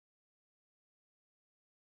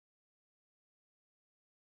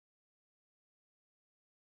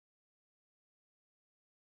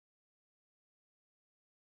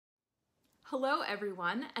Hello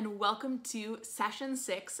everyone, and welcome to Session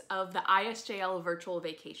 6 of the ISJL Virtual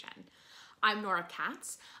Vacation. I'm Nora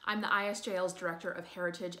Katz. I'm the ISJL's Director of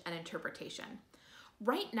Heritage and Interpretation.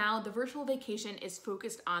 Right now, the Virtual Vacation is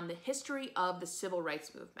focused on the history of the Civil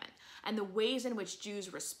Rights Movement and the ways in which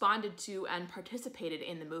Jews responded to and participated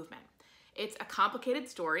in the movement. It's a complicated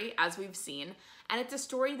story, as we've seen, and it's a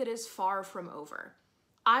story that is far from over.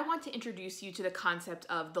 I want to introduce you to the concept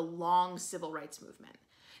of the long Civil Rights Movement.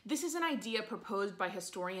 This is an idea proposed by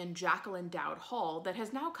historian Jacqueline Dowd Hall that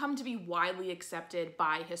has now come to be widely accepted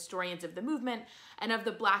by historians of the movement and of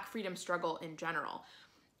the Black freedom struggle in general.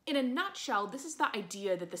 In a nutshell, this is the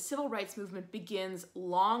idea that the civil rights movement begins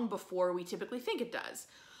long before we typically think it does.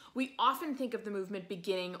 We often think of the movement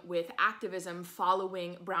beginning with activism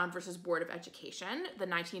following Brown versus Board of Education, the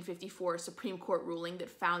 1954 Supreme Court ruling that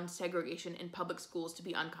found segregation in public schools to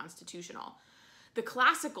be unconstitutional. The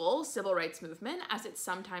classical civil rights movement, as it's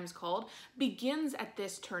sometimes called, begins at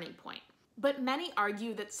this turning point. But many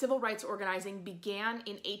argue that civil rights organizing began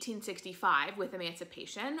in 1865 with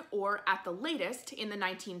emancipation, or at the latest in the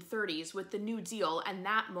 1930s with the New Deal and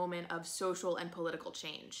that moment of social and political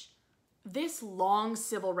change. This long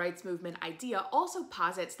civil rights movement idea also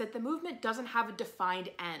posits that the movement doesn't have a defined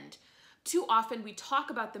end. Too often we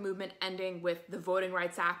talk about the movement ending with the Voting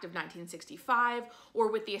Rights Act of 1965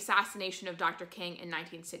 or with the assassination of Dr. King in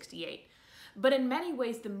 1968. But in many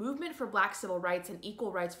ways, the movement for Black civil rights and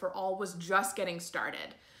equal rights for all was just getting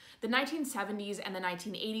started. The 1970s and the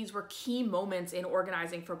 1980s were key moments in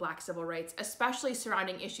organizing for Black civil rights, especially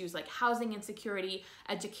surrounding issues like housing insecurity,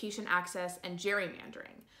 education access, and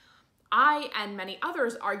gerrymandering. I and many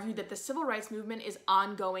others argue that the civil rights movement is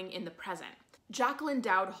ongoing in the present. Jacqueline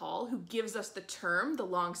Dowd Hall, who gives us the term, the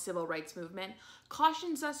long civil rights movement,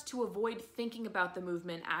 cautions us to avoid thinking about the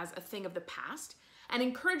movement as a thing of the past and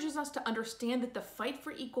encourages us to understand that the fight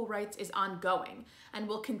for equal rights is ongoing and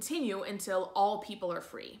will continue until all people are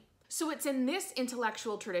free. So it's in this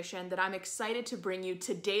intellectual tradition that I'm excited to bring you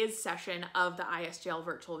today's session of the ISJL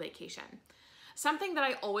Virtual Vacation. Something that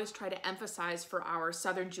I always try to emphasize for our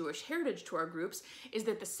Southern Jewish Heritage Tour groups is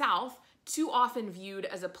that the South, too often viewed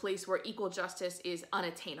as a place where equal justice is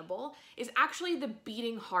unattainable, is actually the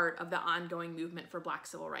beating heart of the ongoing movement for Black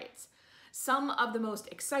civil rights. Some of the most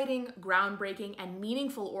exciting, groundbreaking, and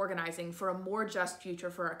meaningful organizing for a more just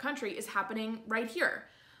future for our country is happening right here.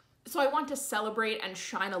 So I want to celebrate and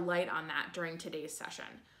shine a light on that during today's session.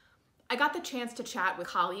 I got the chance to chat with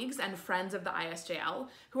colleagues and friends of the ISJL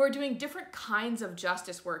who are doing different kinds of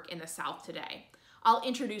justice work in the South today. I'll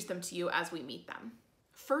introduce them to you as we meet them.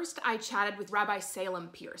 First, I chatted with Rabbi Salem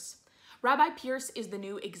Pierce. Rabbi Pierce is the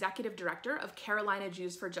new executive director of Carolina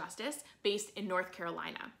Jews for Justice, based in North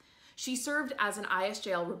Carolina. She served as an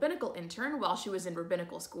ISJL rabbinical intern while she was in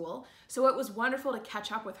rabbinical school, so it was wonderful to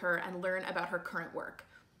catch up with her and learn about her current work.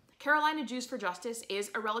 Carolina Jews for Justice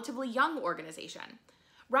is a relatively young organization.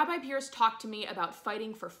 Rabbi Pierce talked to me about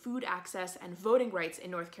fighting for food access and voting rights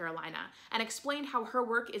in North Carolina and explained how her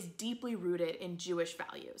work is deeply rooted in Jewish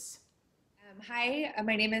values. Hi,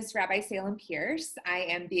 my name is Rabbi Salem Pierce. I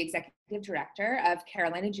am the Executive Director of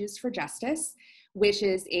Carolina Jews for Justice, which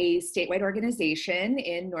is a statewide organization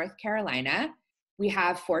in North Carolina. We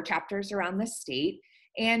have 4 chapters around the state,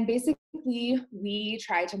 and basically we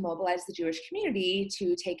try to mobilize the Jewish community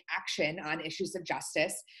to take action on issues of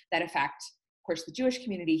justice that affect, of course, the Jewish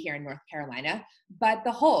community here in North Carolina, but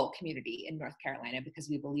the whole community in North Carolina, because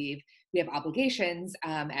we believe we have obligations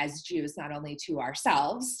as Jews, not only to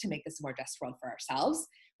ourselves to make this a more just world for ourselves,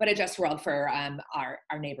 but a just world for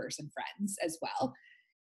our neighbors and friends as well.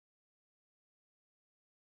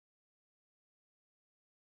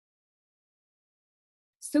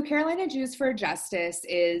 So Carolina Jews for Justice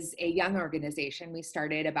is a young organization. We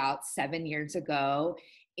started about 7 years ago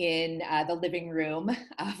in the living room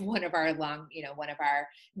of one of our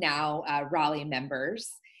now Raleigh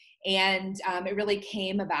members. And it really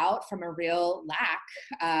came about from a real lack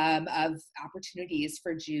of opportunities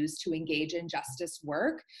for Jews to engage in justice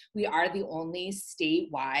work. We are the only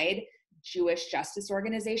statewide Jewish justice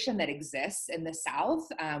organization that exists in the South.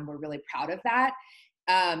 We're really proud of that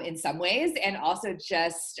in some ways, and also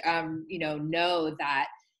just know that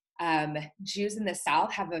Jews in the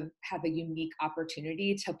South have a unique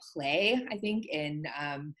opportunity to play, I think, in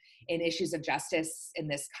issues of justice in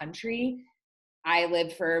this country. I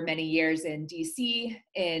lived for many years in DC,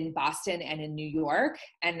 in Boston, and in New York,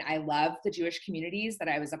 and I love the Jewish communities that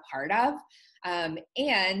I was a part of.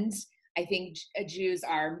 And I think Jews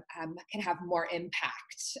can have more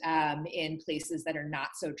impact in places that are not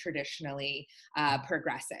so traditionally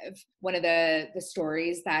progressive. One of the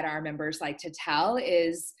stories that our members like to tell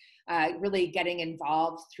is really getting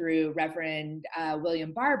involved through Reverend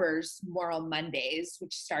William Barber's Moral Mondays,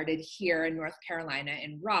 which started here in North Carolina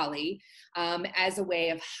in Raleigh, as a way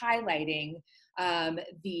of highlighting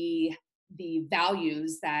the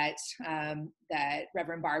values that that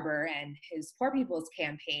Reverend Barber and his Poor People's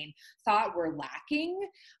Campaign thought were lacking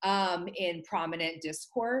in prominent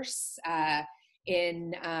discourse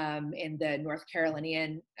in the North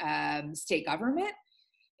Carolinian state government.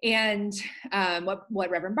 And what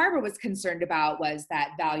Reverend Barber was concerned about was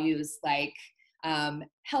that values like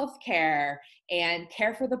healthcare and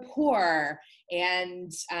care for the poor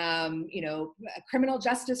and criminal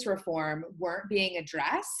justice reform weren't being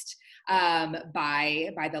addressed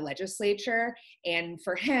by the legislature. And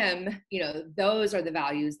for him, those are the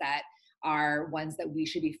values that are ones that we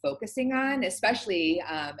should be focusing on, especially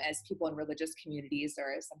as people in religious communities,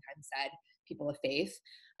 or as sometimes said, people of faith.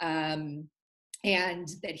 And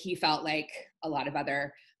that he felt like a lot of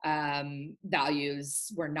other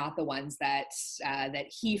values were not the ones that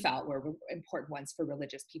he felt were important ones for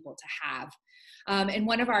religious people to have. And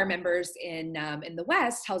one of our members in the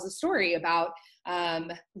West tells a story about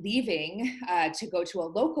leaving to go to a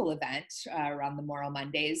local event around the Moral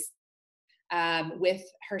Mondays with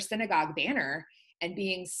her synagogue banner and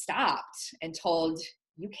being stopped and told,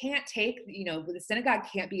 you can't take, the synagogue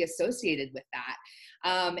can't be associated with that.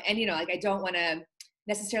 And, I don't want to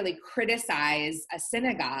necessarily criticize a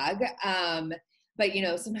synagogue, but,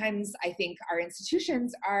 sometimes I think our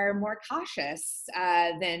institutions are more cautious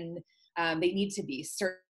than they need to be,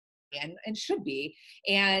 certainly, and should be.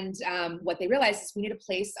 And what they realized is we need a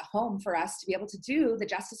place, a home for us to be able to do the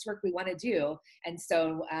justice work we want to do. And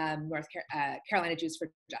so Carolina Jews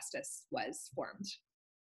for Justice was formed.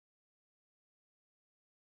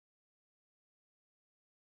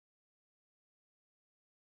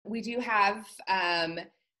 We do have, I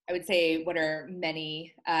would say, what are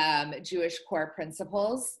many Jewish core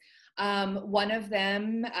principles. One of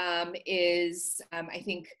them is, I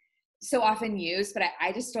think, so often used, but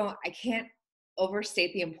I can't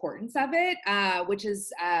overstate the importance of it, which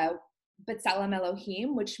is B'Tselem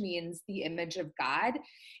Elohim, which means the image of God,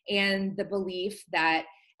 and the belief that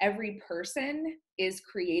every person is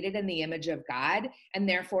created in the image of God and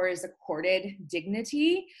therefore is accorded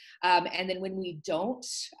dignity. And then when we don't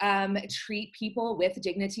treat people with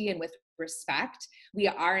dignity and with respect, we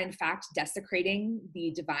are in fact desecrating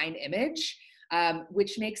the divine image,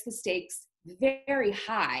 which makes the stakes very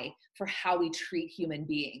high for how we treat human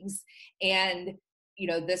beings. And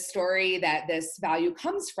the story that this value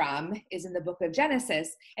comes from is in the book of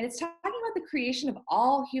Genesis, and it's talking about the creation of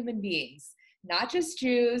all human beings, not just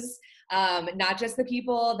Jews, not just the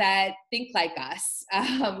people that think like us,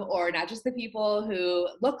 or not just the people who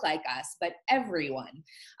look like us, but everyone.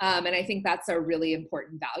 And I think that's a really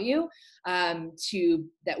important value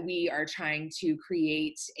that we are trying to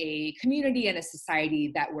create a community and a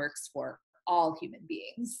society that works for all human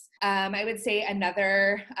beings. I would say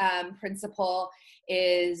another principle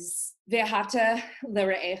is Ve'ahavta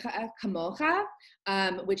l're'echa kamocha,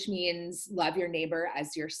 which means love your neighbor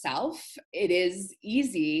as yourself. It is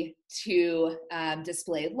easy to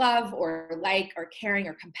display love or caring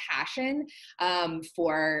or compassion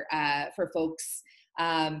for folks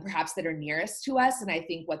perhaps that are nearest to us. And I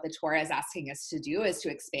think what the Torah is asking us to do is to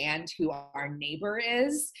expand who our neighbor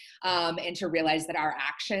is, and to realize that our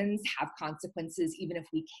actions have consequences even if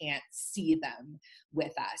we can't see them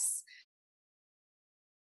with us.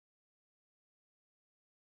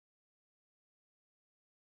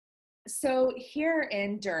 So here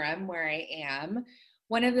in Durham, where I am,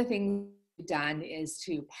 one of the things we've done is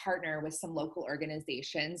to partner with some local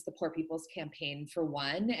organizations, the Poor People's Campaign for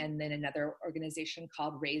one, and then another organization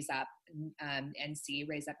called Raise Up NC,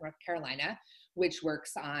 Raise Up North Carolina, which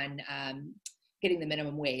works on getting the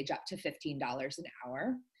minimum wage up to $15 an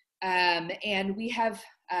hour. And we have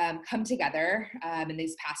come together in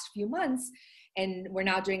these past few months, and we're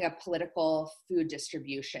now doing a political food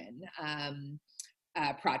distribution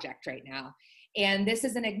project right now. And this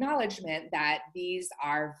is an acknowledgement that these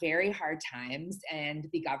are very hard times and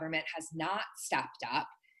the government has not stepped up.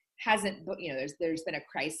 There's been a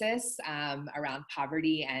crisis around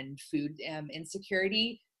poverty and food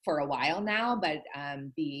insecurity for a while now, but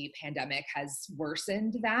the pandemic has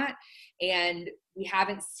worsened that. And we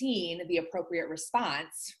haven't seen the appropriate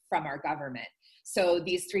response from our government. So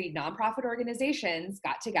these three nonprofit organizations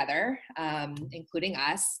got together, including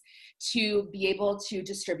us, to be able to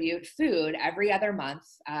distribute food every other month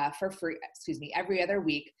every other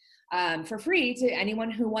week for free to anyone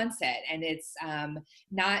who wants it. And it's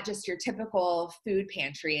not just your typical food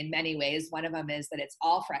pantry in many ways. One of them is that it's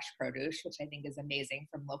all fresh produce, which I think is amazing,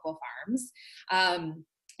 from local farms.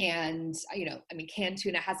 And, I mean, canned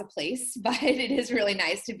tuna has a place, but it is really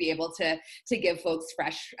nice to be able to give folks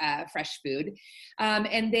fresh food.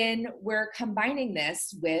 And then we're combining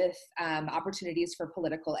this with opportunities for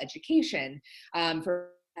political education, for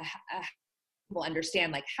people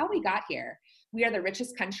understand like how we got here. We are the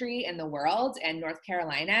richest country in the world, and North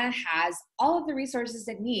Carolina has all of the resources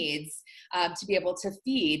it needs to be able to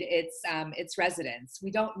feed its residents. We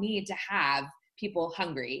don't need to have people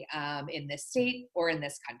hungry in this state or in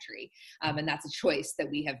this country. And that's a choice that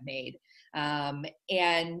we have made.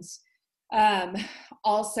 And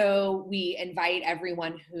also, we invite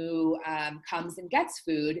everyone who comes and gets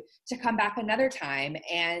food to come back another time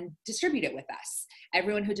and distribute it with us.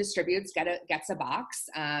 Everyone who distributes gets a box.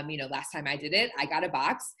 Last time I did it, I got a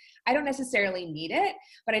box. I don't necessarily need it,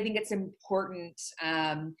 but I think it's important,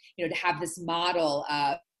 to have this model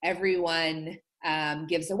of everyone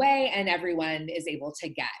gives away and everyone is able to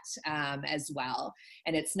get as well.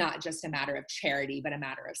 And it's not just a matter of charity, but a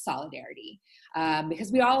matter of solidarity,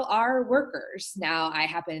 because we all are workers. Now, I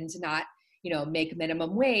happen to not, make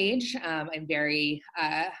minimum wage. I'm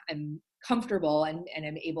comfortable and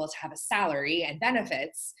am able to have a salary and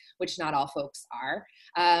benefits, which not all folks are.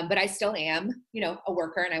 But I still am, a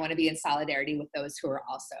worker, and I want to be in solidarity with those who are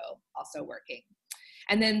also working.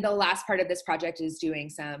 And then the last part of this project is doing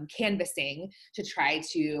some canvassing to try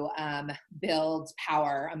to build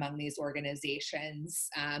power among these organizations,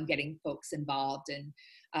 getting folks involved in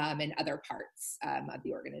other parts of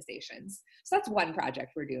the organizations. So that's one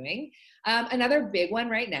project we're doing. Another big one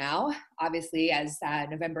right now, obviously, as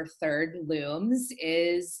November 3rd looms,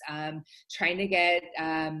 is trying to get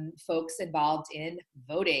folks involved in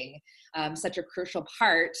voting, such a crucial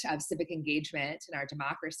part of civic engagement in our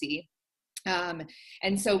democracy.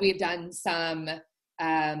 And so we've done some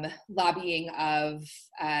lobbying of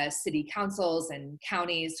city councils and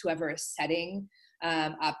counties, whoever is setting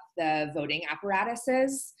up the voting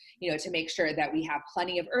apparatuses, to make sure that we have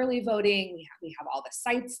plenty of early voting, we have all the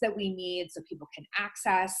sites that we need so people can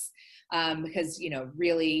access, because,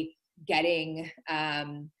 really getting,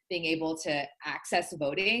 being able to access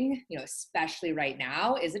voting, especially right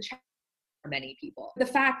now, is a challenge for many people. The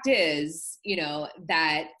fact is,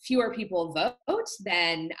 that fewer people vote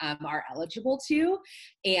than are eligible to,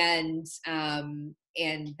 and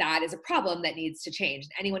that is a problem that needs to change.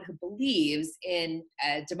 Anyone who believes in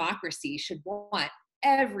a democracy should want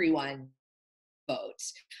everyone to vote,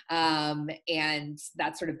 and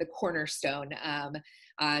that's sort of the cornerstone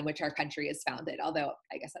on which our country is founded. Although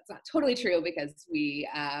I guess that's not totally true, because we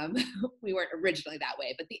we weren't originally that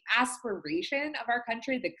way. But the aspiration of our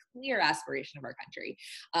country, the clear aspiration of our country,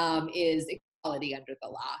 is equality under the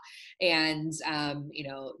law. And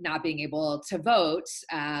not being able to vote,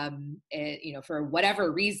 for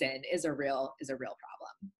whatever reason, is a real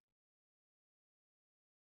problem.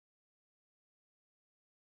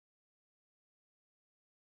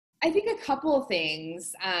 I think a couple of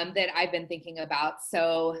things that I've been thinking about.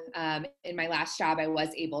 So in my last job, I was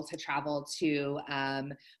able to travel to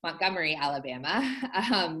Montgomery, Alabama,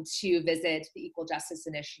 to visit the Equal Justice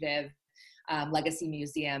Initiative Legacy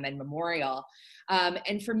Museum and Memorial.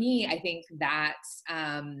 And for me, I think that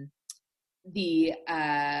the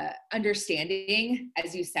understanding,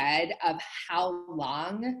 as you said, of how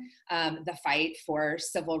long the fight for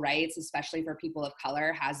civil rights, especially for people of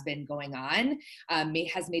color, has been going on,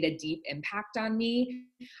 has made a deep impact on me.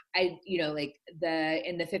 In the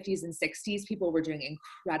 50s and 60s, people were doing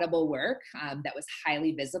incredible work that was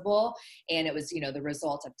highly visible, and it was, the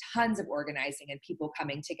result of tons of organizing and people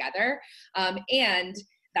coming together. And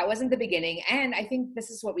that wasn't the beginning. And I think this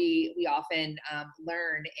is what we often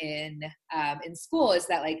learn in school, is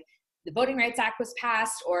that like the Voting Rights Act was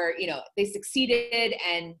passed, or, they succeeded,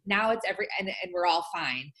 and now it's and we're all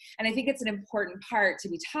fine. And I think it's an important part to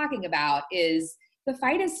be talking about is the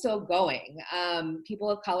fight is still going. People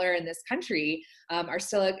of color in this country are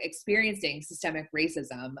still experiencing systemic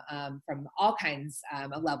racism from all kinds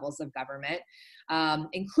of levels of government,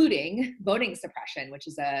 including voting suppression, which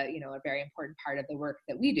is a very important part of the work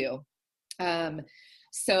that we do.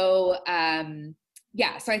 So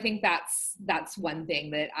I think that's one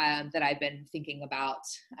thing that I've been thinking about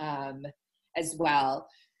as well.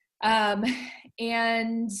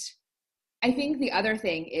 And I think the other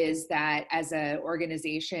thing is that as an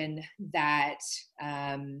organization that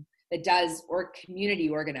does community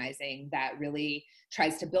organizing, that really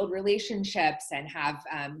tries to build relationships and have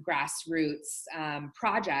grassroots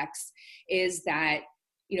projects, is that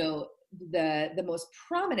the most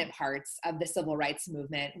prominent parts of the civil rights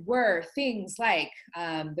movement were things like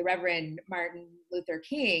the Reverend Martin Luther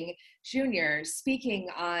King Jr. speaking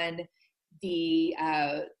on the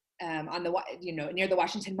on the, near the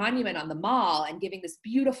Washington Monument on the Mall and giving this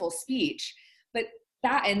beautiful speech. But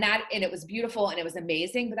and it was beautiful and it was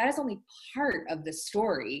amazing, but that is only part of the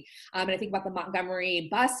story. And I think about the Montgomery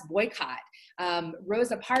bus boycott.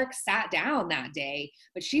 Rosa Parks sat down that day,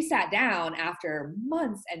 but she sat down after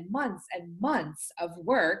months and months and months of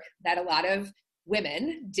work that a lot of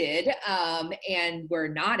women did and were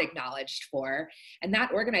not acknowledged for. And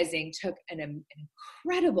that organizing took an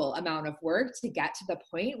incredible amount of work to get to the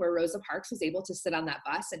point where Rosa Parks was able to sit on that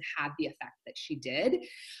bus and have the effect that she did.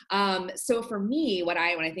 So for me, when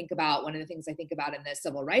I think about, one of the things I think about in the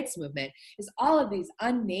civil rights movement is all of these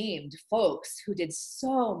unnamed folks who did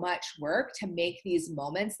so much work to make these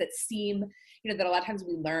moments that seem, that a lot of times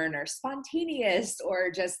we learn are spontaneous or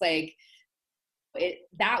just like,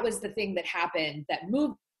 that was the thing that happened that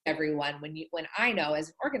moved everyone. When I know as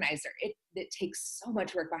an organizer, it takes so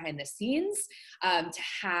much work behind the scenes to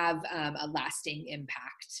have a lasting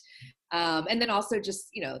impact. And then also just,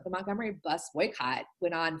 the Montgomery bus boycott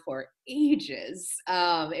went on for ages.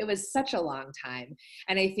 It was such a long time.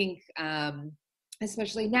 And I think,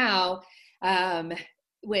 especially now,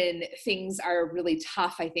 when things are really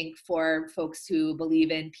tough, I think for folks who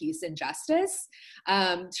believe in peace and justice,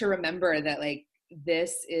 to remember that like,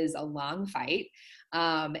 this is a long fight.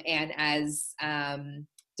 And as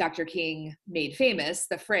Dr. King made famous,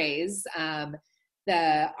 the phrase,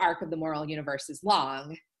 the arc of the moral universe is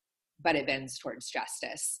long, but it bends towards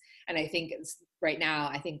justice. And I think right now,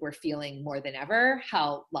 I think we're feeling more than ever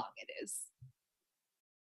how long it is.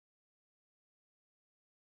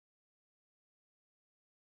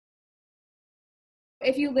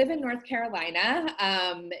 If you live in North Carolina,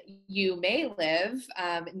 you may live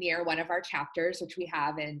near one of our chapters, which we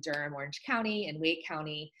have in Durham, Orange County, and Wake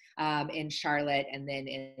County, in Charlotte, and then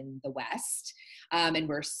in the West. And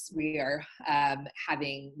we're starting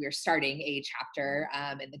a chapter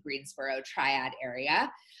in the Greensboro Triad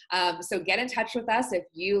area. So get in touch with us if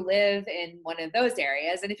you live in one of those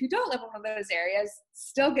areas. And if you don't live in one of those areas,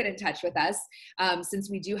 still get in touch with us, since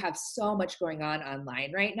we do have so much going on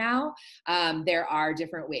online right now. There are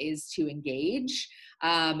different ways to engage,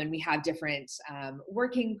 and we have different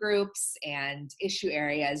working groups and issue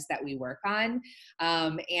areas that we work on.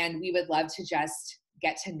 And we would love to just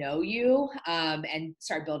get to know you and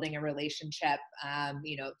start building a relationship,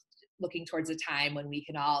 looking towards a time when we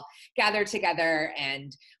can all gather together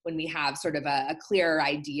and when we have sort of a clearer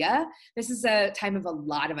idea. This is a time of a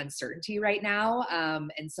lot of uncertainty right now.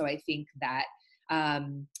 And so I think that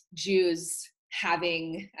Jews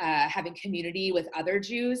having community with other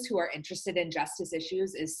Jews who are interested in justice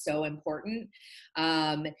issues is so important.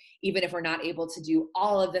 Even if we're not able to do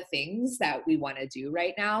all of the things that we want to do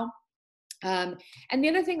right now. And the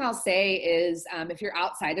other thing I'll say is, if you're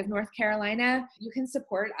outside of North Carolina, you can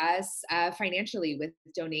support us financially with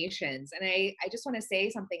donations. And I just want to say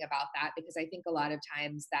something about that, because I think a lot of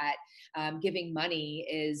times that giving money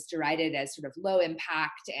is derided as sort of low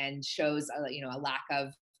impact and shows a lack of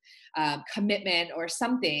commitment or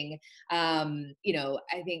something. I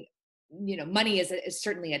think money is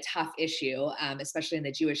certainly a tough issue, especially in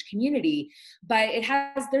the Jewish community, but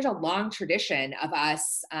there's a long tradition of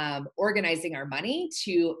us organizing our money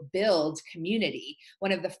to build community.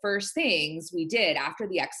 One of the first things we did after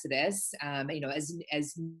the Exodus,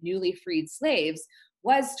 as newly freed slaves,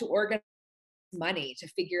 was to organize money to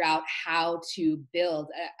figure out how to build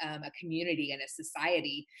a community and a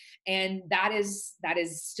society. And that is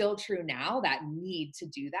still true now, that need to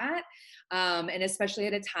do that. And especially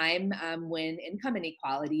at a time when income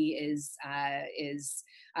inequality is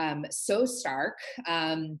so stark.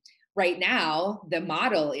 Right now, the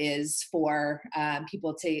model is for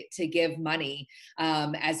people to give money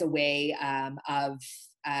as a way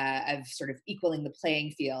of sort of equaling the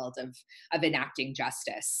playing field of enacting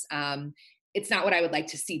justice. It's not what I would like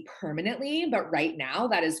to see permanently, but right now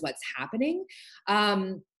that is what's happening.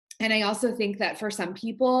 And I also think that for some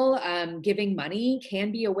people, giving money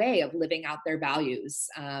can be a way of living out their values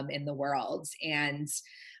in the world. And,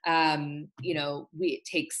 it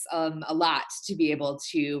takes a lot to be able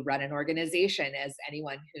to run an organization, as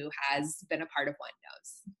anyone who has been a part of one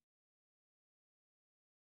knows.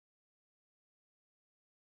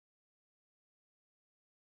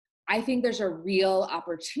 I think there's a real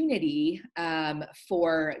opportunity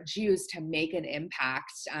for Jews to make an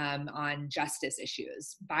impact on justice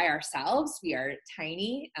issues. By ourselves, we are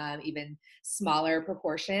tiny, even smaller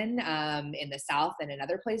proportion in the South and in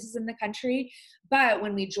other places in the country. But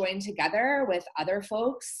when we join together with other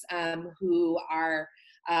folks who are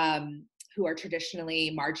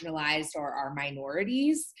traditionally marginalized or are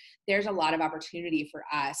minorities, there's a lot of opportunity for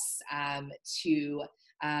us to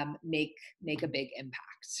make a big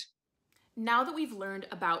impact. Now that we've learned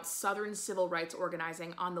about Southern civil rights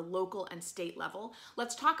organizing on the local and state level,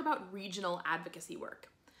 let's talk about regional advocacy work.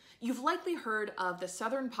 You've likely heard of the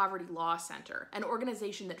Southern Poverty Law Center, an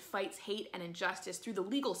organization that fights hate and injustice through the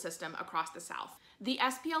legal system across the South. The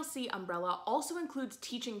SPLC umbrella also includes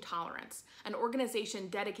Teaching Tolerance, an organization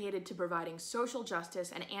dedicated to providing social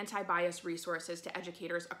justice and anti-bias resources to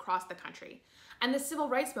educators across the country, and the Civil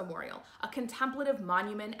Rights Memorial, a contemplative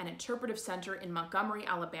monument and interpretive center in Montgomery,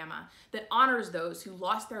 Alabama, that honors those who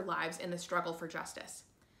lost their lives in the struggle for justice.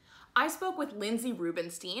 I spoke with Lindsay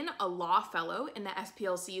Rubenstein, a law fellow in the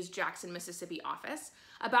SPLC's Jackson, Mississippi office,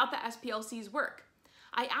 about the SPLC's work.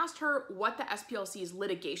 I asked her what the SPLC's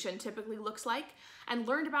litigation typically looks like and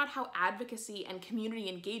learned about how advocacy and community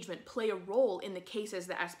engagement play a role in the cases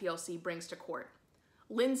the SPLC brings to court.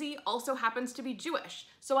 Lindsay also happens to be Jewish,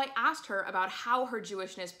 so I asked her about how her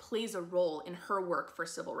Jewishness plays a role in her work for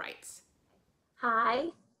civil rights. Hi.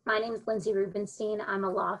 My name is Lindsay Rubenstein. I'm a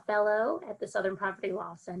law fellow at the Southern Poverty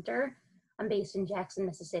Law Center. I'm based in Jackson,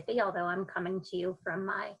 Mississippi, although I'm coming to you from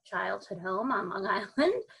my childhood home on Long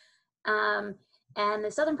Island. And the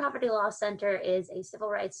Southern Poverty Law Center is a civil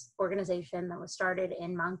rights organization that was started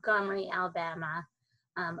in Montgomery, Alabama,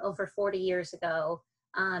 over 40 years ago.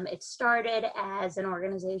 It started as an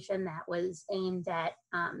organization that was aimed at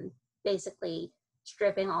basically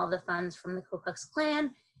stripping all the funds from the Ku Klux Klan.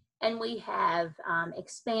 And we have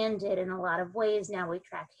expanded in a lot of ways. Now we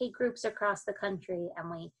track hate groups across the country,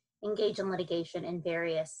 and we engage in litigation in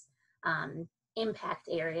various impact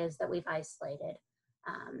areas that we've isolated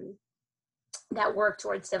that work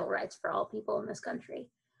towards civil rights for all people in this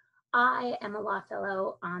country. I am a law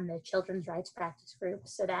fellow on the Children's Rights Practice Group,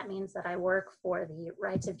 so that means that I work for the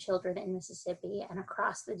rights of children in Mississippi and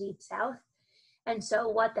across the Deep South. And so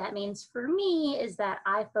what that means for me is that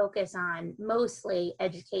I focus on mostly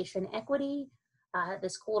education equity, the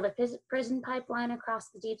school to prison pipeline across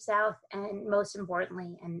the Deep South, and most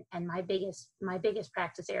importantly, and my biggest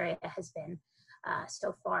practice area has been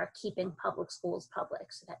so far keeping public schools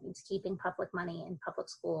public. So that means keeping public money in public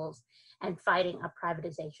schools and fighting a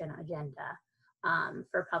privatization agenda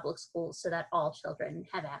for public schools so that all children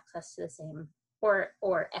have access to the same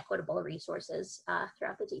or equitable resources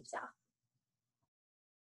throughout the Deep South.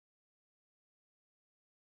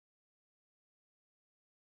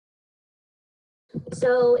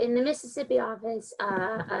 So in the Mississippi office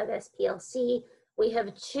of SPLC, we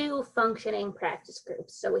have two functioning practice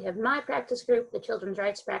groups. So we have my practice group, the Children's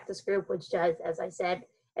Rights Practice Group, which does, as I said,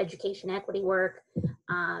 education equity work,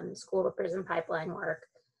 school to prison pipeline work,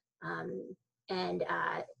 and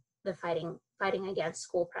the fighting against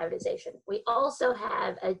school privatization. We also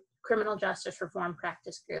have a criminal justice reform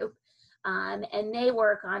practice group, and they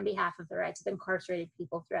work on behalf of the rights of incarcerated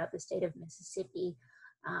people throughout the state of Mississippi,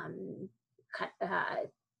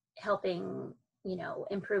 helping,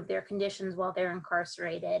 improve their conditions while they're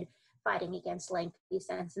incarcerated, fighting against lengthy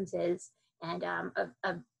sentences, and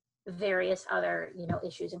of various other,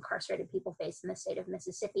 issues incarcerated people face in the state of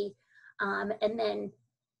Mississippi. And then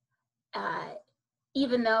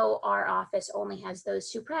even though our office only has those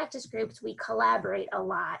two practice groups, we collaborate a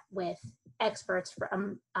lot with experts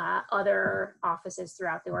from other offices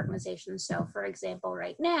throughout the organization. So for example,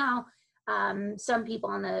 right now, some people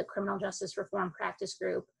on the criminal justice reform practice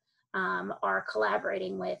group are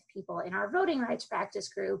collaborating with people in our voting rights practice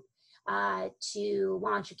group to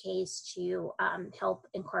launch a case to help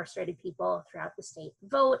incarcerated people throughout the state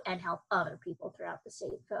vote and help other people throughout the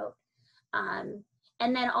state vote.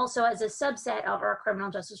 And then also as a subset of our criminal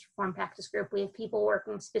justice reform practice group, we have people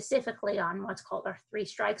working specifically on what's called our 3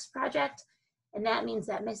 Strikes Project. And that means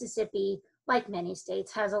that Mississippi, like many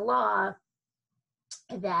states, has a law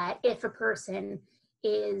that if a person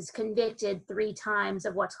is convicted 3 times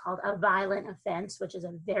of what's called a violent offense, which is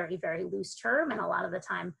a very, very loose term, and a lot of the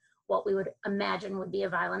time what we would imagine would be a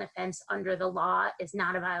violent offense under the law is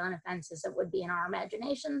not a violent offense as it would be in our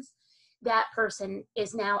imaginations, that person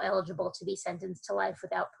is now eligible to be sentenced to life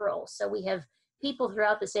without parole. So we have people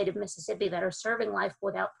throughout the state of Mississippi that are serving life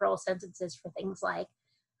without parole sentences for things like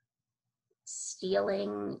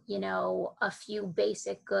stealing, a few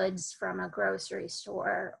basic goods from a grocery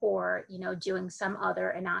store, or, doing some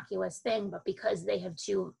other innocuous thing, but because they have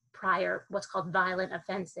 2 prior, what's called violent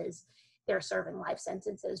offenses, they're serving life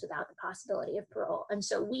sentences without the possibility of parole. And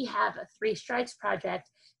so we have a 3 Strikes Project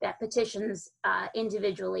that petitions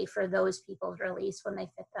individually for those people's release when they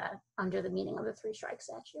fit under the meaning of the 3 Strikes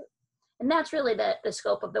statute. And that's really the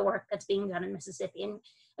scope of the work that's being done in Mississippi.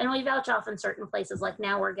 And we vouch off in certain places, like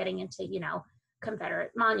now we're getting into,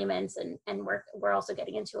 Confederate monuments, and we're also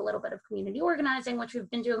getting into a little bit of community organizing, which we've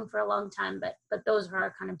been doing for a long time, but those are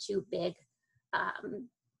our kind of two big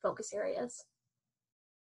focus areas.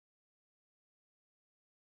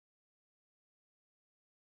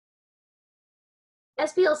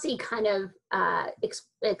 SPLC kind of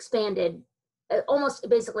expanded, almost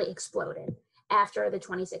basically exploded after the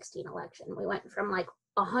 2016 election. We went from like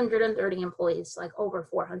 130 employees to like over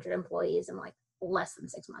 400 employees in like less than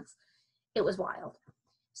 6 months. It was wild.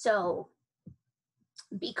 So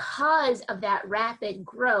because of that rapid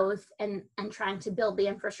growth and trying to build the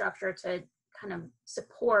infrastructure to kind of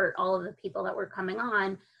support all of the people that were coming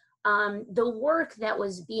on, the work that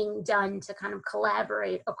was being done to kind of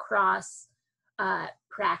collaborate across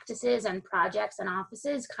practices and projects and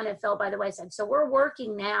offices kind of fell by the wayside. So we're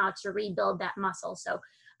working now to rebuild that muscle. So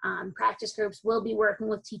practice groups will be working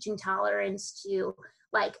with teaching tolerance to,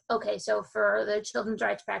 like, okay, so for the children's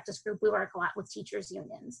rights practice group, we work a lot with teachers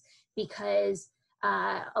unions, because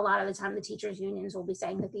a lot of the time the teachers unions will be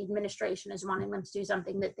saying that the administration is wanting them to do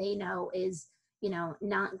something that they know is, you know,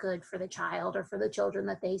 not good for the child or for the children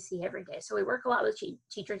that they see every day. So we work a lot with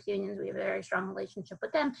teachers unions. We have a very strong relationship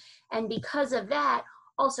with them. And because of that,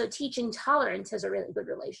 also teaching tolerance has a really good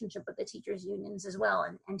relationship with the teachers unions as well.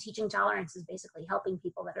 And teaching tolerance is basically helping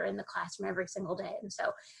people that are in the classroom every single day. And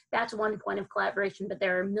so that's one point of collaboration, but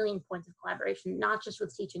there are a million points of collaboration, not just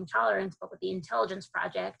with teaching tolerance, but with the Intelligence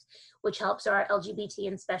Project, which helps our LGBT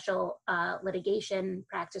and special litigation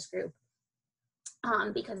practice group.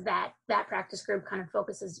 Because that practice group kind of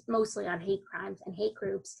focuses mostly on hate crimes and hate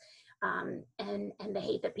groups, and the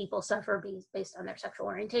hate that people suffer based on their sexual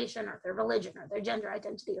orientation or their religion or their gender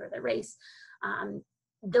identity or their race.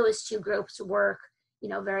 Those two groups work, you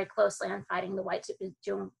know, very closely on fighting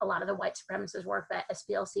doing a lot of the white supremacist work that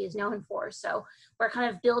SPLC is known for. So we're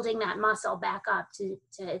kind of building that muscle back up to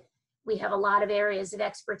we have a lot of areas of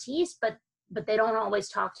expertise, but they don't always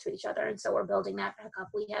talk to each other. And so we're building that back up.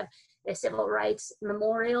 We have the Civil Rights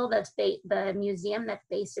Memorial, that's the museum that's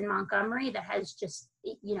based in Montgomery, that has just,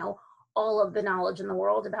 you know, all of the knowledge in the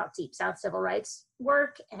world about Deep South civil rights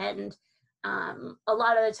work. And a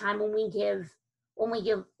lot of the time when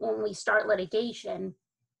we start litigation,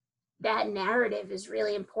 that narrative is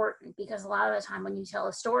really important, because a lot of the time when you tell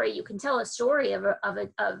a story, you can tell a story of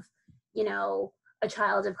you know, a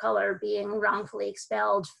child of color being wrongfully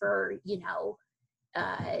expelled for, you know,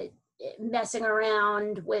 messing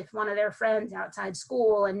around with one of their friends outside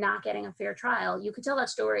school and not getting a fair trial. You could tell that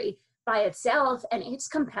story by itself, and it's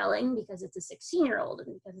compelling because it's a 16-year-old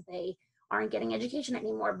and because they aren't getting education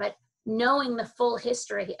anymore. But knowing the full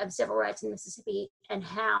history of civil rights in Mississippi and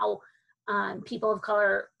how people of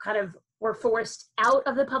color kind of were forced out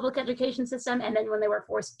of the public education system, and then when they were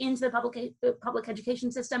forced into the public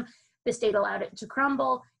education system, the state allowed it to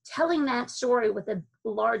crumble. Telling that story with a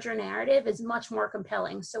larger narrative is much more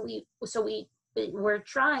compelling. So we're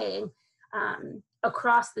trying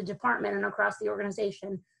across the department and across the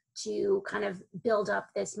organization to kind of build up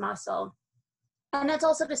this muscle. And that's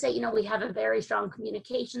also to say, you know, we have a very strong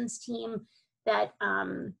communications team that,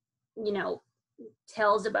 you know,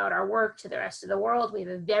 tells about our work to the rest of the world. We have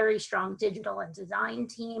a very strong digital and design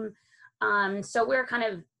team. So we're kind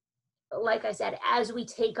of, like I said, as we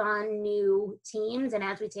take on new teams and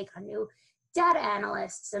as we take on new data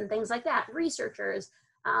analysts and things like that, researchers,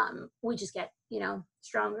 we just get, you know,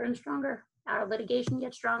 stronger and stronger. Our litigation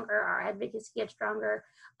gets stronger, our advocacy gets stronger.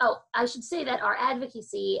 Oh, I should say that our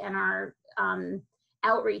advocacy and our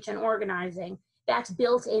outreach and organizing, that's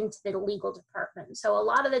built into the legal department. So a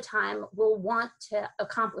lot of the time we'll want to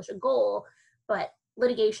accomplish a goal, but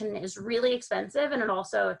litigation is really expensive, and it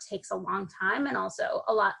also takes a long time, and also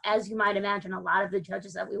a lot, as you might imagine, a lot of the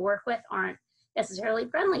judges that we work with aren't necessarily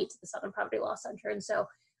friendly to the Southern Poverty Law Center. And so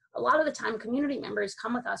a lot of the time community members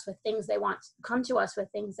come to us with things they want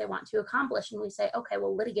to accomplish, and we say, okay,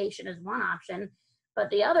 well, litigation is one option, but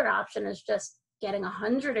the other option is just getting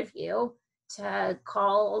 100 of you to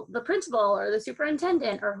call the principal or the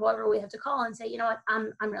superintendent or whoever we have to call and say, you know what,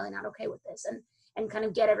 I'm really not okay with this, and kind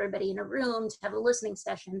of get everybody in a room to have a listening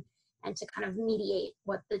session and to kind of mediate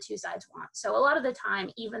what the two sides want. So a lot of the time,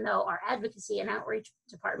 even though our advocacy and outreach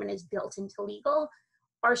department is built into legal,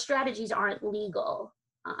 our strategies aren't legal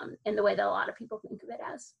in the way that a lot of people think of it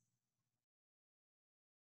as.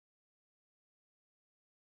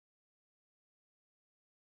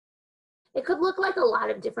 It could look like a lot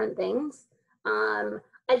of different things.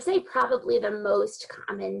 I'd say probably the most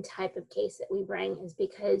common type of case that we bring is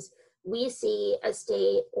because we see a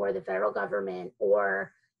state or the federal government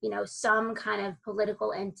or, you know, some kind of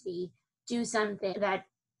political entity do something that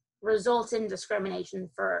results in discrimination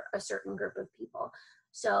for a certain group of people.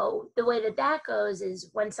 So the way that that goes is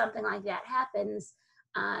when something like that happens,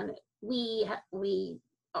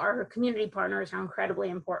 our community partners are incredibly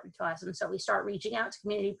important to us. And so we start reaching out to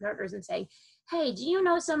community partners and saying, hey, do you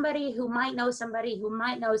know somebody who might know somebody who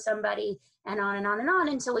might know somebody, and on and on and on,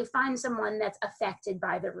 until we find someone that's affected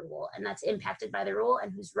by the rule and that's impacted by the rule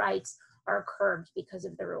and whose rights are curbed because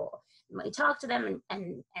of the rule. And when we talk to them,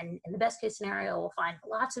 and in the best case scenario, we'll find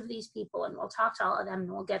lots of these people and we'll talk to all of them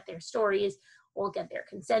and we'll get their stories, we'll get their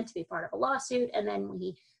consent to be part of a lawsuit, and then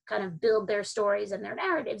we kind of build their stories and their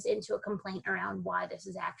narratives into a complaint around why this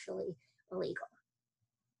is actually illegal.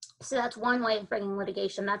 So that's one way of bringing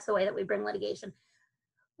litigation. That's the way that we bring litigation.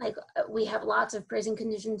 Like we have lots of prison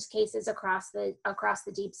conditions cases across the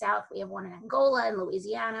Deep South. We have one in Angola and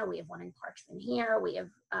Louisiana. We have one in Parchman here. We have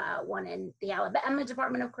one in the Alabama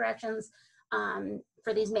Department of Corrections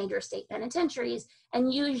for these major state penitentiaries.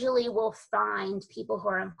 And usually we'll find people who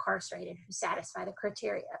are incarcerated who satisfy the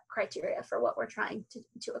criteria for what we're trying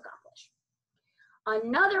to accomplish.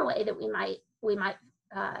 Another way that we might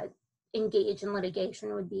engage in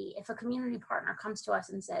litigation would be if a community partner comes to us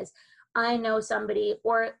and says, I know somebody,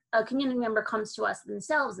 or a community member comes to us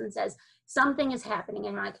themselves and says, something is happening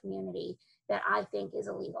in my community that I think is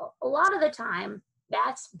illegal. A lot of the time,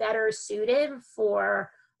 that's better suited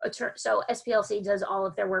for so SPLC does all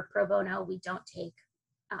of their work pro bono. We don't take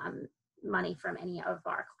money from any of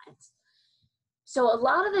our clients. So a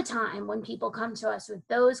lot of the time when people come to us with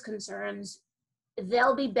those concerns,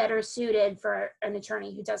 they'll be better suited for an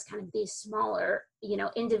attorney who does kind of these smaller,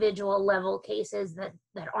 individual level cases that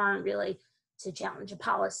aren't really to challenge a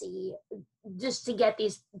policy, just to get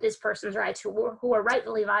this person's rights who are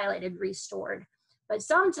rightfully violated restored. But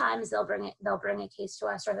sometimes they'll bring a case to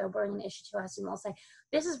us, or they'll bring an issue to us, and they'll say,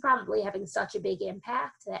 this is probably having such a big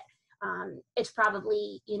impact that it's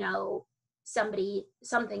probably,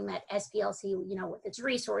 something that SPLC, with its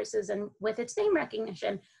resources and with its name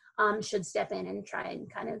recognition, should step in and try and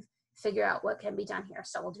kind of figure out what can be done here.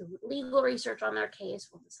 So we'll do legal research on their case.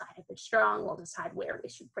 We'll decide if it's strong. We'll decide where we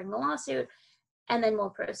should bring the lawsuit, and then we'll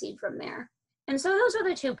proceed from there. And so those are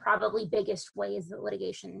the two probably biggest ways that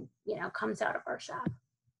litigation, comes out of our shop.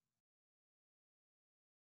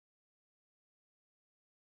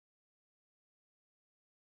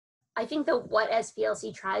 I think that what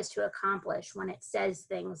SPLC tries to accomplish when it says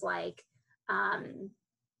things like,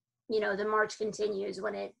 the march continues,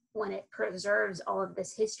 when it preserves all of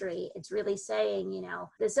this history, it's really saying,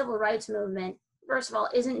 the civil rights movement, first of all,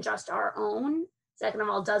 isn't just our own. Second of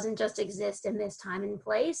all, doesn't just exist in this time and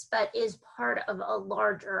place, but is part of a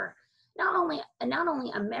larger, not only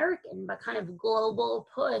American, but kind of global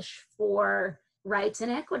push for rights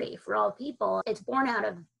and equity for all people. It's born out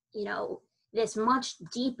of, this much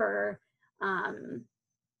deeper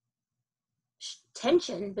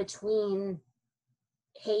tension between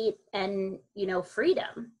hate and,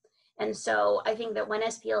 freedom. And so I think that when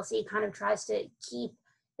SPLC kind of tries to keep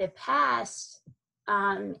the past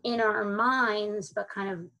in our minds, but kind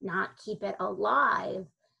of not keep it alive,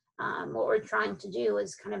 what we're trying to do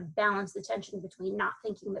is kind of balance the tension between not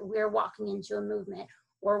thinking that we're walking into a movement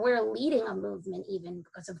or we're leading a movement, even,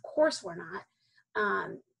 because of course we're not,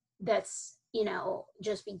 that's,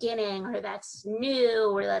 just beginning, or that's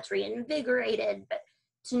new, or that's reinvigorated, but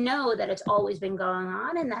to know that it's always been going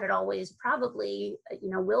on and that it always probably,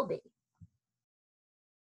 will be.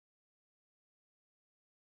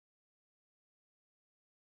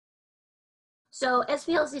 So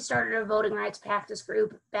SPLC started a voting rights practice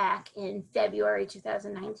group back in February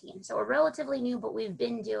 2019. So we're relatively new, but we've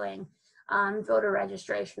been doing voter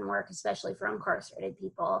registration work, especially for incarcerated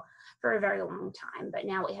people, for a very long time. But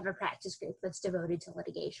now we have a practice group that's devoted to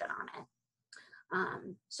litigation on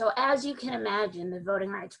it. So as you can imagine, the voting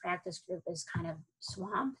rights practice group is kind of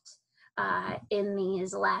swamped in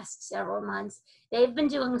these last several months. They've been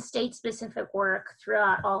doing state-specific work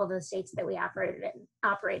throughout all of the states that we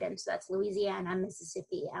operate in. So that's Louisiana,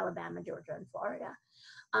 Mississippi, Alabama, Georgia, and Florida.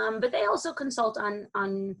 But they also consult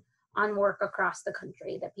on work across the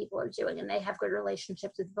country that people are doing, and they have good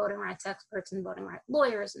relationships with voting rights experts and voting rights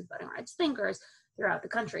lawyers and voting rights thinkers throughout the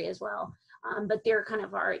country as well. But they're kind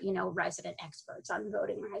of our, resident experts on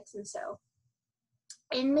voting rights. And so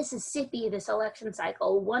in Mississippi, this election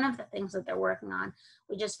cycle, one of the things that they're working on,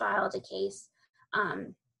 we just filed a case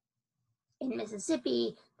in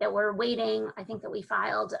Mississippi that we're waiting. I think that we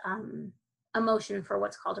filed a motion for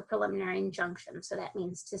what's called a preliminary injunction. So that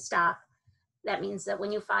means to stop. That means that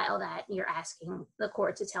when you file that, you're asking the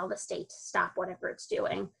court to tell the state to stop whatever it's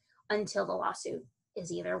doing until the lawsuit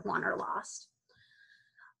is either won or lost.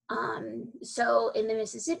 So in the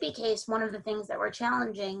Mississippi case, one of the things that we're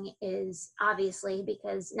challenging is obviously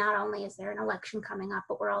because not only is there an election coming up,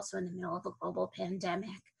 but we're also in the middle of a global pandemic.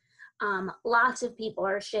 Lots of people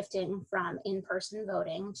are shifting from in-person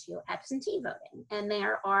voting to absentee voting. And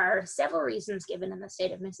there are several reasons given in the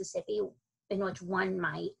state of Mississippi in which one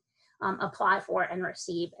might apply for and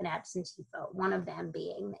receive an absentee vote, one of them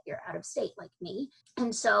being that you're out of state like me.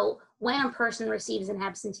 And so when a person receives an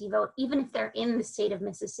absentee vote, even if they're in the state of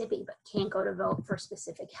Mississippi but can't go to vote for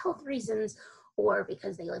specific health reasons or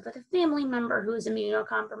because they live with a family member who is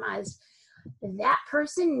immunocompromised, that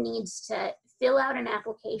person needs to fill out an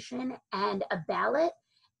application and a ballot,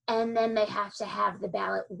 and then they have to have the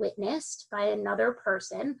ballot witnessed by another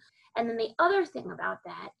person. And then the other thing about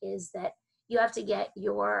that is that you have to get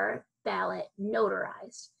your ballot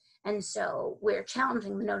notarized. And so we're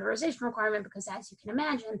challenging the notarization requirement because, as you can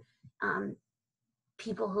imagine,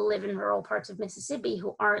 people who live in rural parts of Mississippi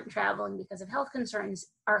who aren't traveling because of health concerns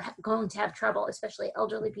are going to have trouble, especially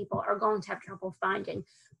elderly people are going to have trouble finding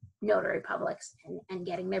notary publics and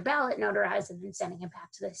getting their ballot notarized and then sending it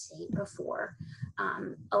back to the state before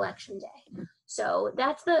election day. So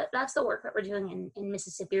that's the work that we're doing in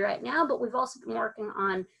Mississippi right now, but we've also been working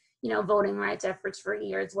on voting rights efforts for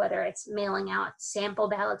years, whether it's mailing out sample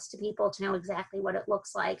ballots to people to know exactly what it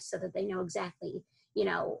looks like so that they know exactly,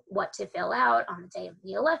 what to fill out on the day of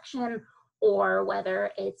the election, or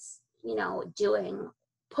whether it's, doing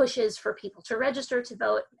pushes for people to register to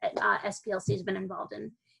vote. SPLC has been involved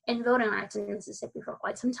in voting rights in Mississippi for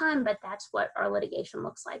quite some time, but that's what our litigation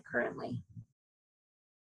looks like currently.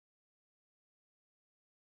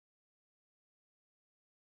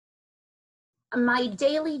 My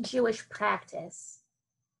daily Jewish practice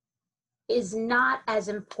is not as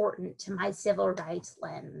important to my civil rights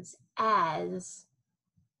lens as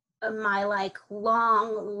my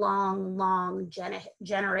long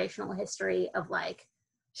generational history of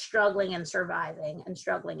struggling and surviving and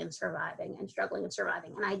struggling and surviving and struggling and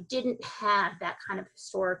surviving. And I didn't have that kind of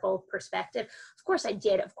historical perspective. Of course I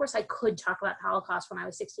did. Of course I could talk about the Holocaust when I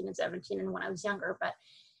was 16 and 17 and when I was younger, but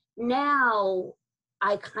now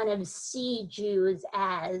I kind of see Jews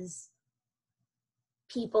as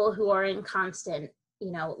people who are in constant,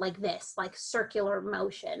 circular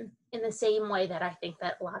motion, in the same way that I think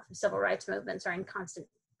that lots of civil rights movements are in constant,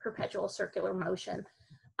 perpetual circular motion.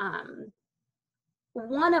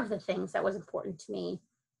 One of the things that was important to me,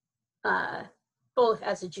 both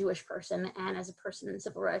as a Jewish person and as a person in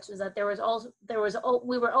civil rights, was that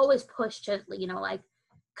we were always pushed to,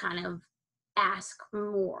 kind of ask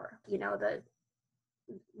more, the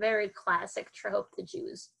very classic trope, the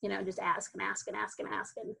Jews, just ask and ask and ask and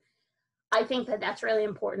ask. And I think that that's really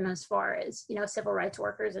important as far as, civil rights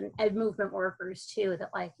workers and movement workers too, that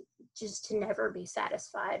just to never be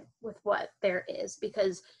satisfied with what there is,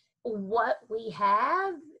 because what we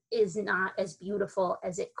have is not as beautiful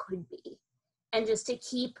as it could be. And just to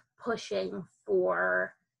keep pushing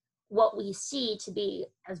for what we see to be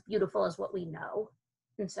as beautiful as what we know.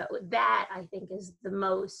 And so that, I think, is the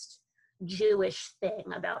most Jewish thing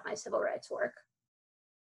about my civil rights work.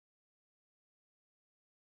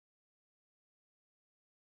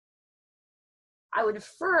 I would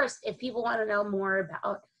first, if people want to know more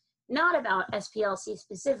about, not about SPLC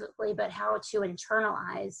specifically, but how to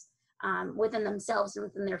internalize within themselves and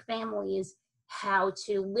within their families, how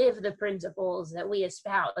to live the principles that we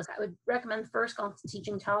espouse, I would recommend first going to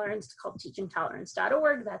Teaching Tolerance, called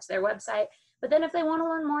teachingtolerance.org. That's their website. But then if they want to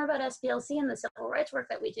learn more about SPLC and the civil rights work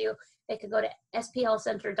that we do, they could go to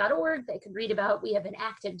splcenter.org. They could read about, we have an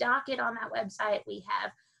active docket on that website. We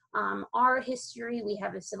have our history. We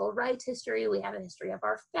have a civil rights history. We have a history of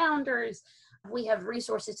our founders. We have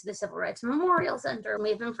resources to the Civil Rights Memorial Center.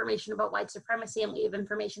 We have information about white supremacy, and we have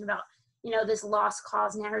information about, this lost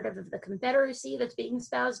cause narrative of the Confederacy that's being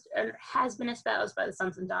espoused and has been espoused by the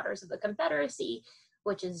sons and daughters of the Confederacy,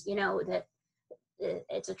 which is, that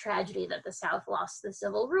it's a tragedy that the South lost the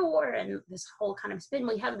Civil War, and this whole kind of spin.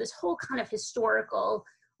 We have this whole kind of historical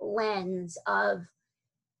lens of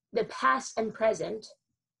the past and present,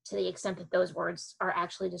 to the extent that those words are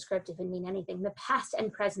actually descriptive and mean anything, the past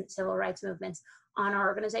and present civil rights movements on our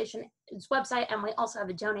organization's website. And we also have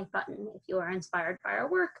a donate button if you are inspired by our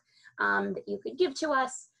work that you could give to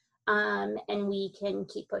us, and we can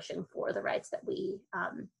keep pushing for the rights that we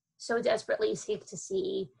so desperately seek to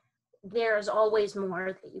see. There's always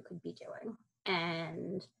more that you could be doing.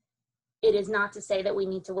 And it is not to say that we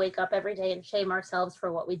need to wake up every day and shame ourselves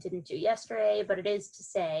for what we didn't do yesterday, but it is to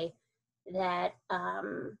say that,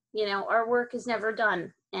 our work is never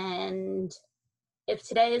done. And if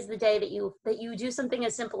today is the day that you do something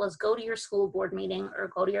as simple as go to your school board meeting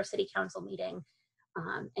or go to your city council meeting,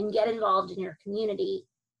 and get involved in your community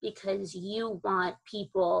because you want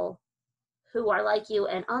people who are like you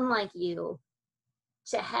and unlike you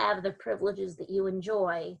to have the privileges that you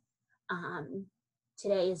enjoy.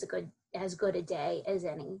 Today is as good a day as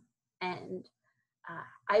any. And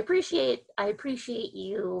I appreciate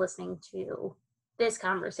you listening to this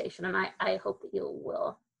conversation, and I hope that you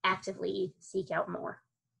will actively seek out more.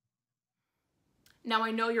 Now,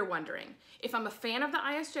 I know you're wondering, if I'm a fan of the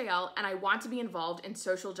ISJL and I want to be involved in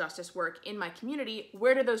social justice work in my community,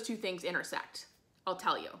 where do those two things intersect? I'll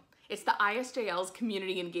tell you. It's the ISJL's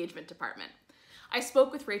Community Engagement Department. I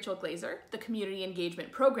spoke with Rachel Glazer, the Community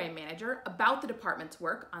Engagement Program Manager, about the department's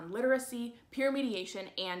work on literacy, peer mediation,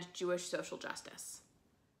 and Jewish social justice.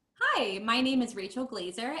 Hi, my name is Rachel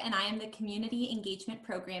Glazer, and I am the Community Engagement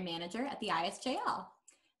Program Manager at the ISJL.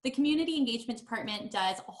 The Community Engagement Department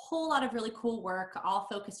does a whole lot of really cool work, all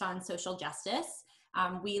focused on social justice.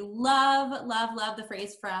 We love the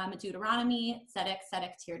phrase from Deuteronomy, Tzedek,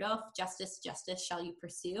 Tzedek Tirdof, justice, justice shall you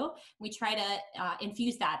pursue. We try to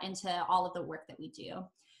infuse that into all of the work that we do.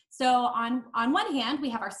 So on one hand, we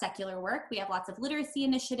have our secular work. We have lots of literacy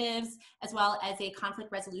initiatives, as well as a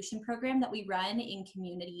conflict resolution program that we run in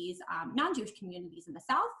communities, non-Jewish communities in the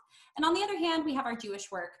South. And on the other hand, we have our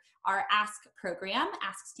Jewish work, our ASK program.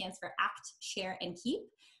 ASK stands for Act, Share, and Keep.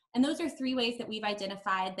 And those are three ways that we've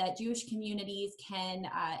identified that Jewish communities can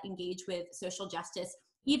engage with social justice,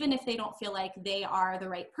 even if they don't feel like they are the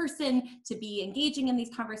right person to be engaging in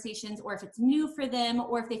these conversations, or if it's new for them,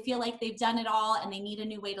 or if they feel like they've done it all and they need a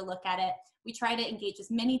new way to look at it. We try to engage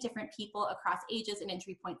as many different people across ages and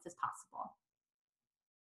entry points as possible.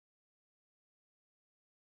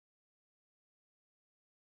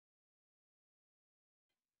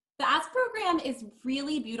 The ASK program is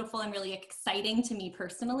really beautiful and really exciting to me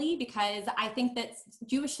personally, because I think that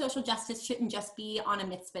Jewish social justice shouldn't just be on a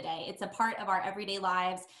mitzvah day. It's a part of our everyday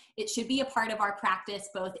lives. It should be a part of our practice,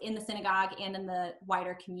 both in the synagogue and in the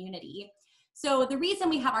wider community. So the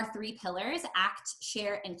reason we have our three pillars, act,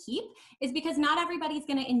 share, and keep, is because not everybody's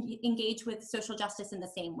going to engage with social justice in the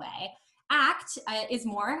same way. ACT is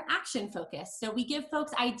more action focused. So we give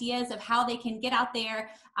folks ideas of how they can get out there,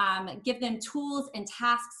 give them tools and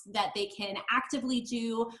tasks that they can actively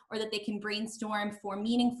do, or that they can brainstorm for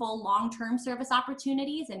meaningful long-term service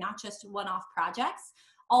opportunities and not just one-off projects,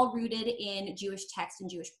 all rooted in Jewish text and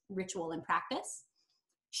Jewish ritual and practice.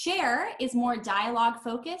 Share is more dialogue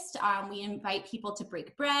focused. We invite people to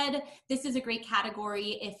break bread. This is a great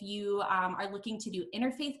category if you are looking to do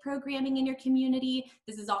interfaith programming in your community.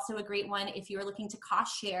 This is also a great one if you're looking to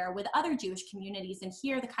cost share with other Jewish communities and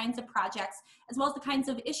hear the kinds of projects as well as the kinds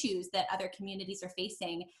of issues that other communities are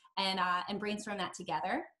facing, and brainstorm that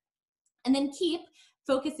together. And then keep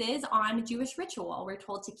focuses on Jewish ritual. We're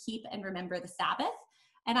told to keep and remember the Sabbath.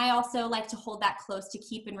 And I also like to hold that close, to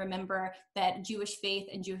keep and remember that Jewish faith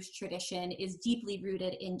and Jewish tradition is deeply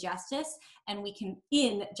rooted in justice, and we can,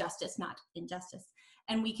 in justice, not injustice.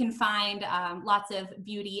 And we can find lots of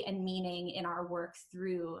beauty and meaning in our work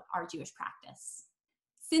through our Jewish practice.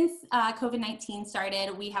 Since COVID-19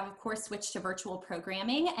 started, we have, of course, switched to virtual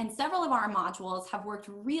programming, and several of our modules have worked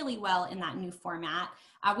really well in that new format.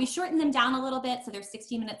 We shortened them down a little bit, so they're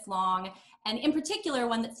 60 minutes long. And in particular,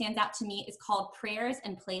 one that stands out to me is called Prayers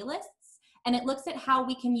and Playlists. And it looks at how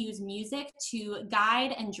we can use music to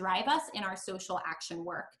guide and drive us in our social action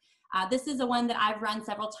work. This is a one that I've run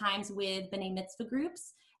several times with B'nai Mitzvah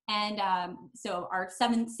groups. And so our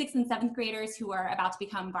 6th and 7th graders who are about to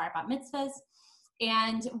become bar bat mitzvahs.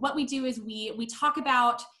 And what we do is we talk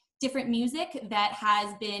about different music that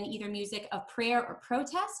has been either music of prayer or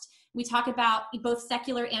protest. We talk about both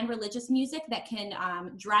secular and religious music that can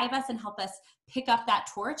drive us and help us pick up that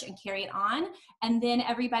torch and carry it on. And then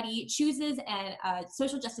everybody chooses a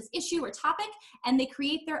social justice issue or topic, and they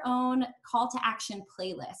create their own call to action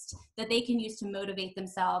playlist that they can use to motivate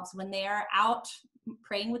themselves when they're out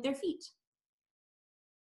praying with their feet.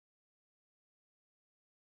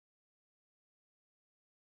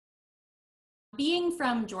 Being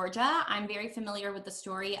from Georgia, I'm very familiar with the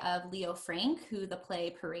story of Leo Frank, who the play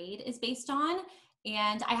Parade is based on.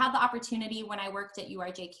 And I had the opportunity when I worked at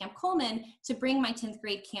URJ Camp Coleman to bring my 10th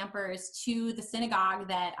grade campers to the synagogue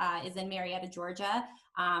that is in Marietta, Georgia,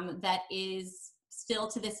 that is still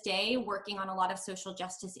to this day working on a lot of social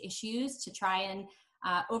justice issues to try and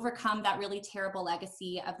overcome that really terrible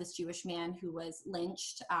legacy of this Jewish man who was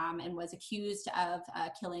lynched and was accused of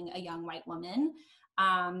killing a young white woman.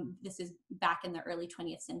 This is back in the early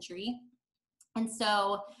 20th century. And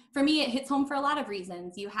so for me, it hits home for a lot of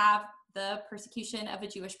reasons. You have the persecution of a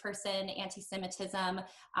Jewish person, anti-Semitism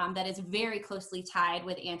that is very closely tied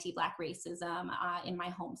with anti-Black racism in my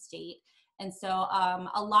home state. And so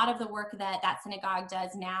a lot of the work that synagogue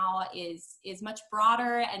does now is much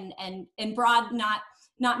broader and broad,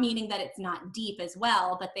 not meaning that it's not deep as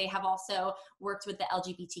well, but they have also worked with the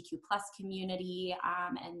LGBTQ plus community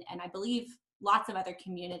and I believe lots of other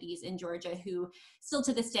communities in Georgia who still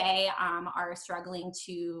to this day are struggling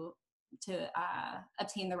to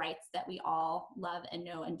obtain the rights that we all love and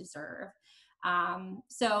know and deserve.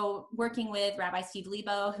 So working with Rabbi Steve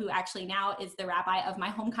Lebo, who actually now is the rabbi of my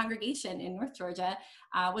home congregation in North Georgia,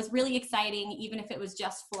 was really exciting, even if it was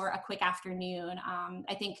just for a quick afternoon.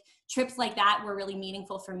 I think trips like that were really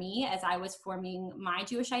meaningful for me as I was forming my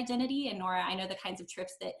Jewish identity. And Nora, I know the kinds of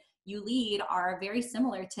trips that you lead are very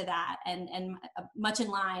similar to that and much in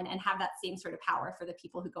line and have that same sort of power for the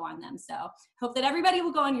people who go on them. So hope that everybody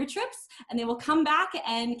will go on your trips and they will come back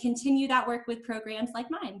and continue that work with programs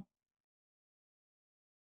like mine.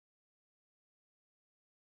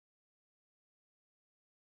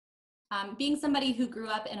 Being somebody who grew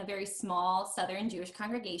up in a very small Southern Jewish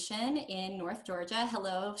congregation in North Georgia,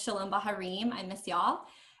 hello, Shalom Baharim, I miss y'all.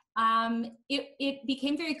 It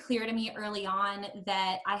became very clear to me early on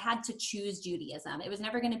that I had to choose Judaism. It was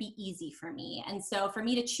never going to be easy for me. And so for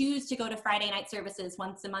me to choose to go to Friday night services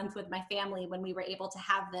once a month with my family when we were able to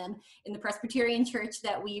have them in the Presbyterian church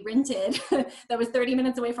that we rented, that was 30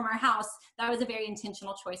 minutes away from our house, that was a very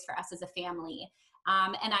intentional choice for us as a family.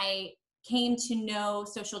 And I came to know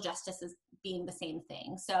social justice as being the same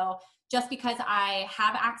thing. So just because I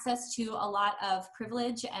have access to a lot of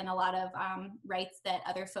privilege and a lot of rights that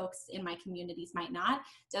other folks in my communities might not,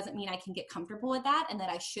 doesn't mean I can get comfortable with that and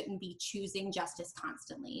that I shouldn't be choosing justice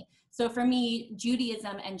constantly. So for me,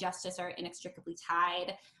 Judaism and justice are inextricably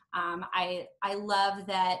tied. I love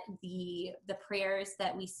that the prayers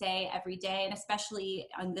that we say every day, and especially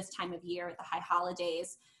on this time of year at the high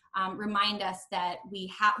holidays, remind us that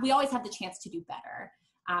we always have the chance to do better,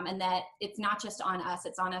 and that it's not just on us,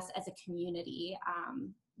 it's on us as a community.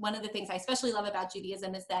 One of the things I especially love about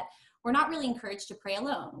Judaism is that we're not really encouraged to pray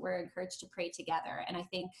alone. We're encouraged to pray together. And I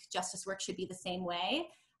think justice work should be the same way.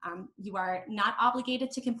 You are not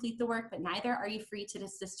obligated to complete the work, but neither are you free to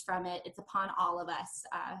desist from it. It's upon all of us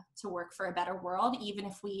to work for a better world, even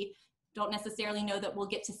if we don't necessarily know that we'll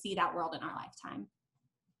get to see that world in our lifetime.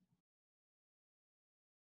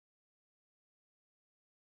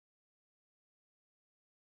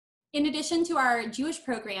 In addition to our Jewish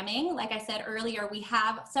programming, like I said earlier, we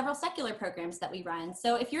have several secular programs that we run.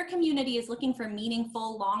 So if your community is looking for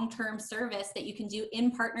meaningful long-term service that you can do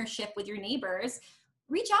in partnership with your neighbors,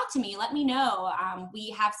 reach out to me, let me know.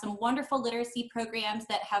 We have some wonderful literacy programs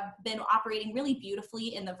that have been operating really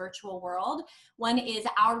beautifully in the virtual world. One is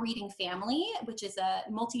Our Reading Family, which is a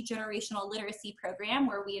multi-generational literacy program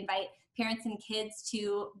where we invite parents and kids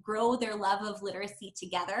to grow their love of literacy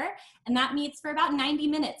together. And that meets for about 90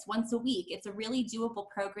 minutes once a week. It's a really doable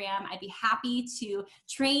program. I'd be happy to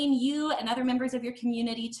train you and other members of your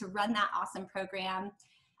community to run that awesome program.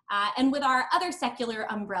 And with our other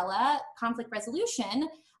secular umbrella, conflict resolution,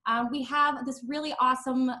 we have this really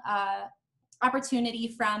awesome opportunity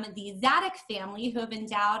from the Zadok family who have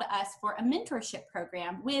endowed us for a mentorship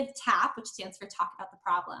program with TAP, which stands for Talk About the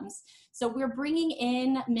Problems. So we're bringing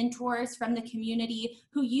in mentors from the community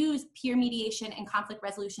who use peer mediation and conflict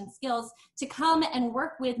resolution skills to come and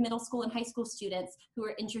work with middle school and high school students who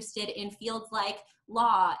are interested in fields like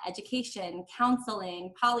law, education,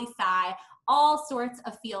 counseling, poli-sci, all sorts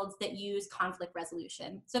of fields that use conflict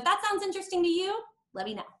resolution. So if that sounds interesting to you, let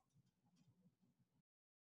me know.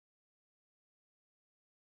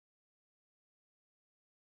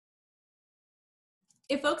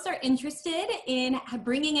 If folks are interested in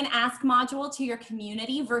bringing an Ask module to your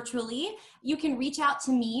community virtually, you can reach out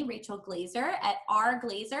to me, Rachel Glazer, at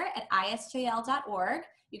rglazer@isjl.org.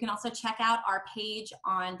 You can also check out our page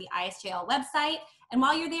on the ISJL website. And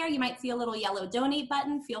while you're there, you might see a little yellow donate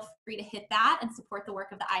button. Feel free to hit that and support the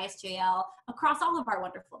work of the ISJL across all of our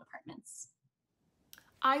wonderful departments.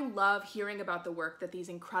 I love hearing about the work that these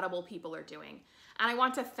incredible people are doing. And I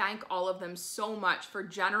want to thank all of them so much for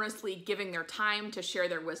generously giving their time to share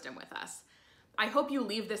their wisdom with us. I hope you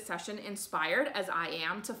leave this session inspired, as I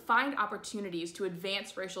am, to find opportunities to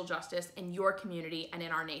advance racial justice in your community and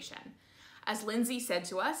in our nation. As Lindsay said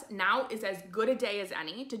to us, now is as good a day as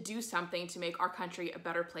any to do something to make our country a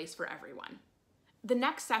better place for everyone. The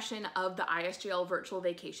next session of the ISJL Virtual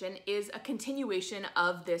Vacation is a continuation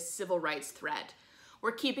of this civil rights thread.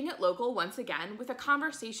 We're keeping it local once again with a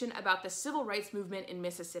conversation about the civil rights movement in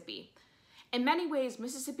Mississippi. In many ways,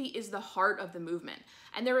 Mississippi is the heart of the movement,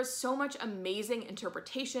 and there is so much amazing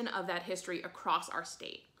interpretation of that history across our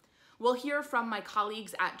state. We'll hear from my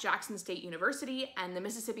colleagues at Jackson State University and the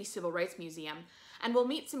Mississippi Civil Rights Museum, and we'll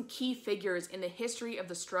meet some key figures in the history of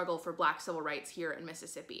the struggle for Black civil rights here in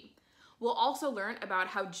Mississippi. We'll also learn about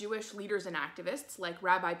how Jewish leaders and activists like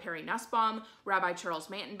Rabbi Perry Nussbaum, Rabbi Charles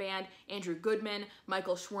Mantonband, Andrew Goodman,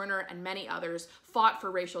 Michael Schwerner, and many others fought for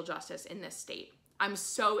racial justice in this state. I'm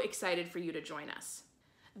so excited for you to join us.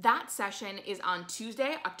 That session is on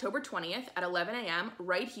Tuesday, October 20th at 11 a.m.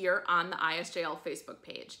 right here on the ISJL Facebook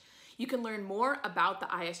page. You can learn more about the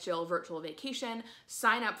ISJL Virtual Vacation,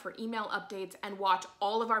 sign up for email updates, and watch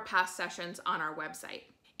all of our past sessions on our website.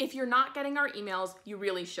 If you're not getting our emails, you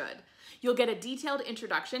really should. You'll get a detailed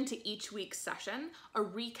introduction to each week's session, a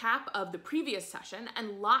recap of the previous session,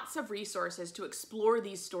 and lots of resources to explore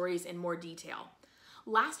these stories in more detail.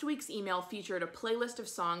 Last week's email featured a playlist of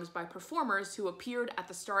songs by performers who appeared at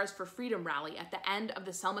the Stars for Freedom rally at the end of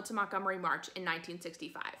the Selma to Montgomery March in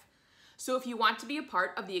 1965. So if you want to be a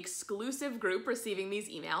part of the exclusive group receiving these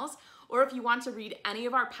emails, or if you want to read any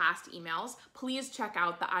of our past emails, please check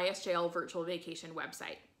out the ISJL Virtual Vacation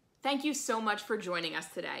website. Thank you so much for joining us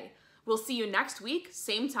today. We'll see you next week,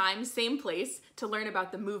 same time, same place, to learn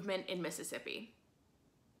about the movement in Mississippi.